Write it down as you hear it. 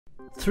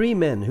Three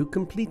men who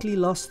completely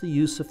lost the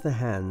use of their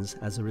hands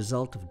as a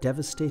result of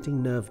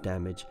devastating nerve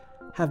damage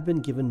have been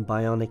given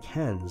bionic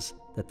hands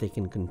that they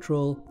can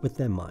control with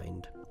their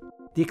mind.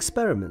 The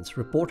experiments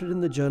reported in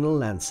the journal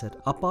Lancet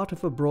are part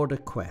of a broader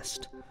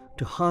quest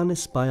to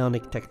harness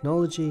bionic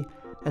technology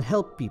and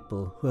help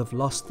people who have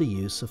lost the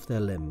use of their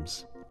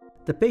limbs.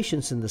 The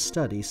patients in the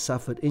study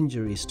suffered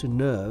injuries to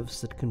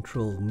nerves that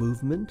control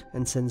movement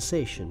and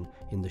sensation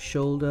in the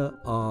shoulder,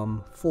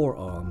 arm,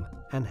 forearm,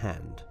 and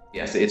hand.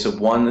 Yes, it's a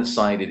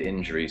one-sided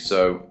injury,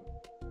 so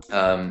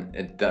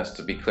that's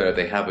to be clear,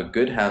 they have a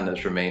good hand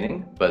that's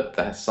remaining, but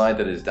the side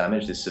that is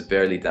damaged is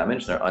severely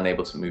damaged. They're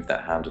unable to move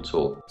that hand at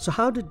all. So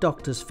how did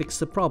doctors fix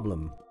the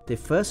problem? They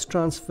first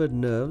transferred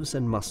nerves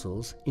and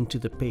muscles into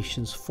the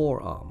patient's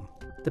forearm.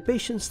 The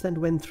patients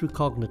then went through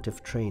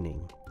cognitive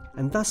training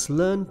and thus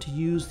learned to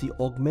use the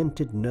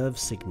augmented nerve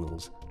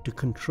signals to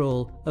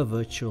control a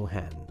virtual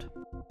hand.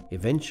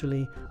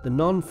 Eventually, the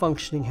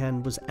non-functioning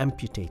hand was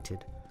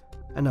amputated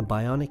and a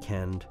bionic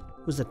hand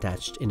was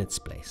attached in its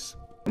place.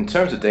 In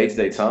terms of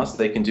day-to-day tasks,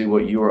 they can do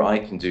what you or I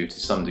can do to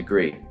some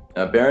degree.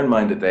 Bear in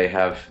mind that they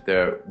have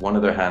one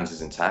of their hands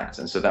is intact,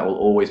 and so that will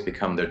always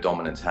become their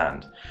dominant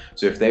hand.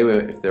 So if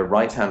their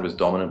right hand was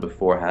dominant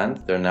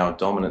beforehand, their now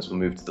dominance will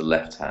move to the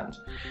left hand.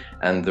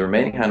 And the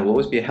remaining hand will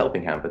always be a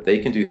helping hand, but they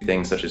can do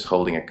things such as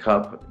holding a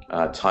cup,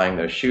 tying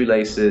their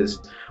shoelaces,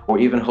 or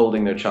even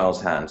holding their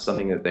child's hand,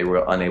 something that they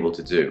were unable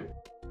to do.